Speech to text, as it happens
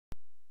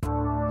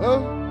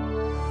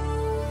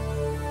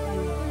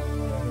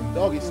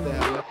Doggy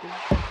style.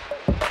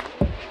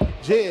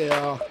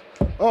 Yeah.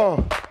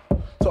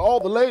 To all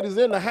the ladies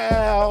in the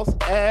house.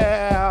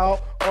 Ow.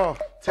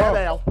 Tap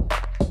out.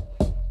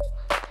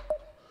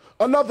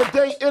 Another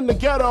day in the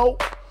ghetto.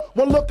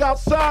 One look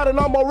outside and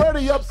I'm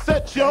already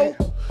upset, yo.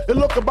 It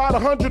look about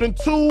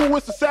 102.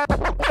 It's a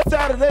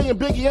Saturday and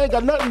Biggie ain't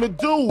got nothing to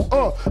do.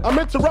 I'm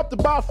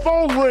interrupted by a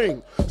phone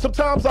ring.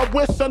 Sometimes I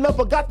wish I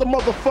never got the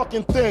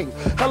motherfucking thing.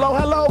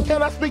 Hello,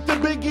 can I speak to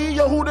Biggie?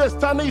 Yo, who this?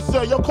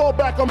 Tanisha. Yo, call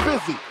back, I'm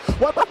busy.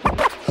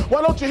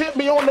 Why don't you hit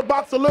me on the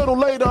box a little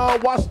later?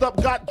 Washed up,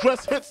 got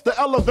dressed, hits the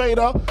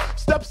elevator.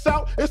 Steps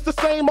out, it's the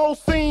same old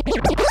scene.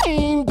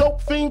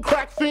 Dope fiend,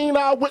 crack fiend,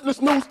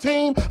 eyewitness news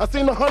team. I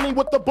seen the honey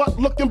with the butt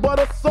looking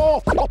butter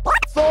soft.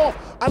 Soft.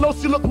 I know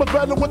she look much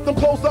better with them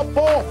clothes up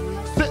off.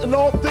 Sitting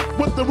all thick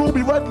with the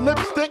ruby red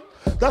lipstick.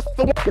 That's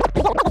the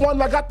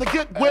one I got to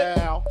get with.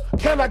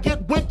 Can I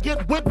get with ya?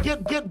 Can I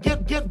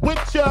get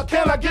with ya?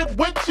 Can I get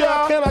with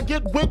ya? Can I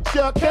get with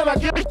ya? Can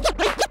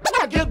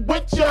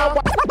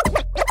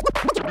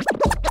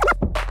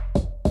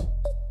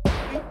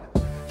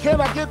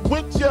I get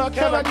with ya?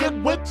 Can I get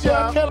with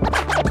ya?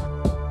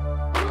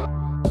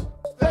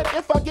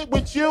 If I get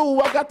with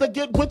you, I got to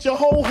get with your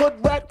whole hood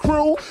rat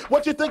crew.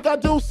 What you think I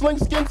do? Sling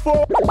skins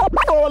for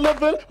a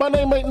living? My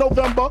name ain't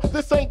November.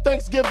 This ain't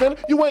Thanksgiving.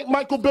 You ain't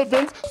Michael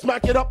Bivins.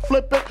 Smack it up,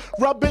 flip it,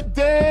 rub it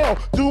down.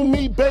 Do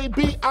me,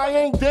 baby. I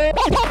ain't down.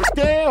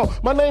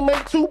 My name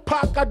ain't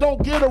Tupac. I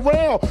don't get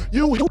around.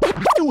 You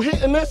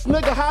hitting this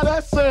nigga? How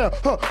that sound?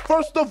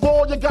 First of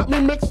all, you got me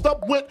mixed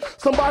up with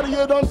somebody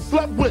you done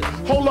slept with.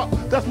 Hold up,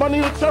 that's my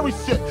Nina Cherry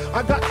shit.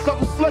 I got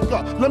something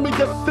slicker. Let me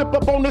just sip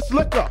up on this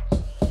liquor.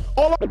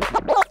 All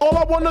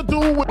I wanna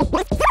do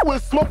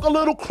is smoke a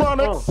little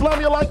chronic, slam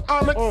you like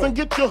Onyx, and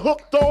get you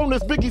hooked on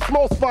this Biggie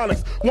Smalls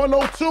phonics.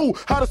 102,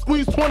 how to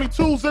squeeze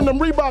 22s in them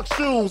Reebok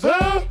shoes,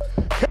 huh?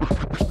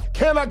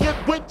 Can I get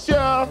with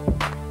ya?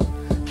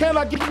 Can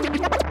I get with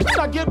ya? Can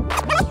I get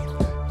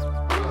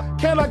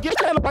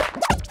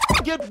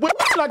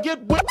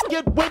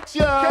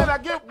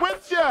with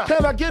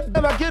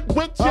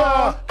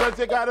ya? Cause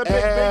you got a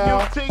big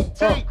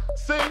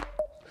B-U-T-T-C.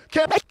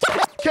 Can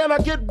I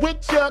get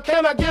with ya?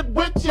 Can I get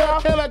with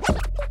ya?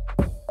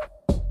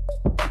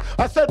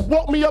 I said,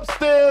 walk me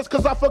upstairs,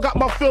 cause I forgot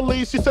my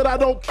Phillies. She said, I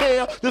don't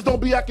care, just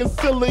don't be acting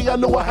silly. I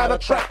knew I had a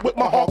track with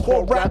my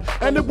hardcore rap,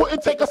 and it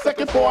wouldn't take a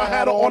second before I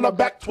had her on her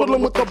back,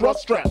 twiddling with the brush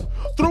strap.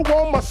 Threw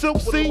on my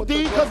silk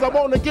CD, cause I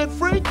wanna get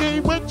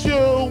freaky with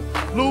you.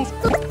 Lose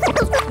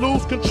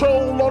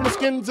control on the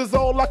skins is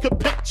all I could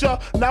picture.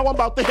 Now I'm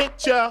about to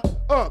hit ya.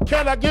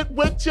 Can I get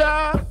with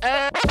ya?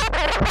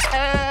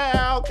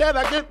 Can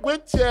I get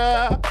with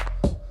ya?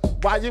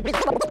 Why you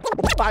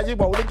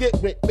wanna get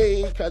with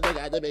me? Cause I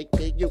gotta make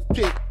you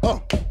kick.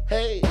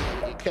 Hey,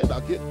 can I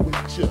get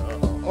with ya?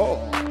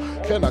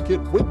 Can I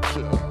get with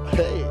ya?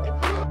 Hey,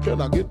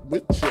 can I get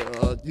with ya?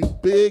 You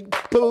big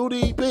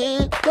booty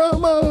bitch,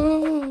 come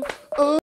on.